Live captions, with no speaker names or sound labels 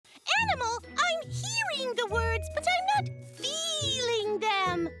normal. I'm hearing the words, but I'm not feeling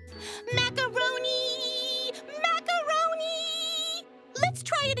them. Macaroni! Macaroni! Let's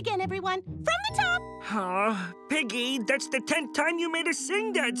try it again, everyone. From the top. Oh, Piggy, that's the 10th time you made us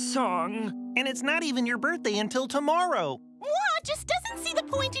sing that song. And it's not even your birthday until tomorrow. Moi just doesn't see the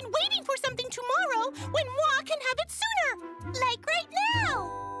point in waiting for something tomorrow when Moi can have it sooner. Like right now.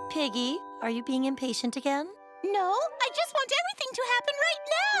 Piggy, are you being impatient again? No, I just want everything to happen right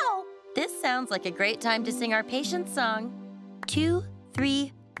now. This sounds like a great time to sing our patience song. 2,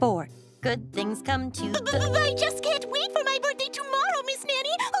 3, 4. Good things come to the... I just can't wait for my birthday tomorrow, Miss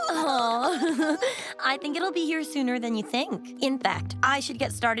Nanny. Oh, I think it'll be here sooner than you think. In fact, I should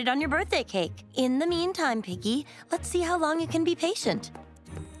get started on your birthday cake. In the meantime, Piggy, let's see how long you can be patient.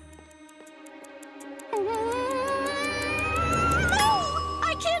 I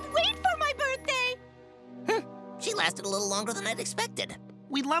can't wait for my birthday. She lasted a little longer than I'd expected.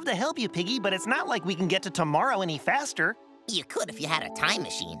 We'd love to help you, Piggy, but it's not like we can get to tomorrow any faster. You could if you had a time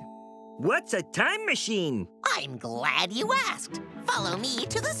machine. What's a time machine? I'm glad you asked. Follow me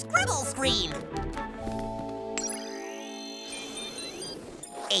to the scribble screen.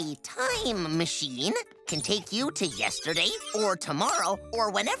 A time machine can take you to yesterday or tomorrow or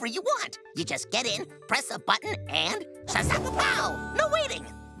whenever you want. You just get in, press a button, and shazam-a-pow! No waiting.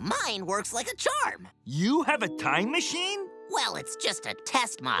 Mine works like a charm. You have a time machine? Well, it's just a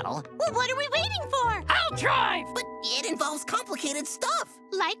test model. Well, what are we waiting for? I'll drive! But it involves complicated stuff.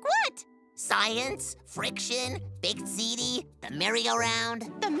 Like what? Science, friction, big ZD, the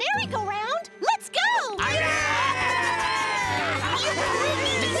merry-go-round. The merry-go-round? Let's go!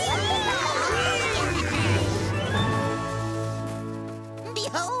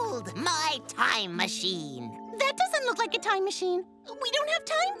 Behold, my time machine. That doesn't look like a time machine. We don't have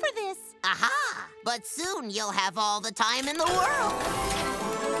time for this. Aha! But soon you'll have all the time in the world.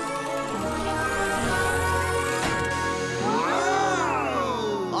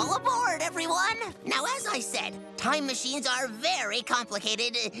 All aboard, everyone! Now, as I said, time machines are very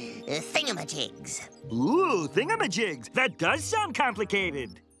complicated thingamajigs. Ooh, thingamajigs. That does sound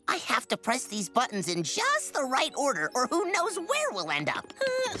complicated. I have to press these buttons in just the right order, or who knows where we'll end up.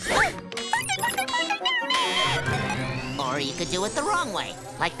 Or you could do it the wrong way,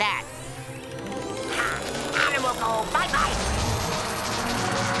 like that. Animal go bye-bye.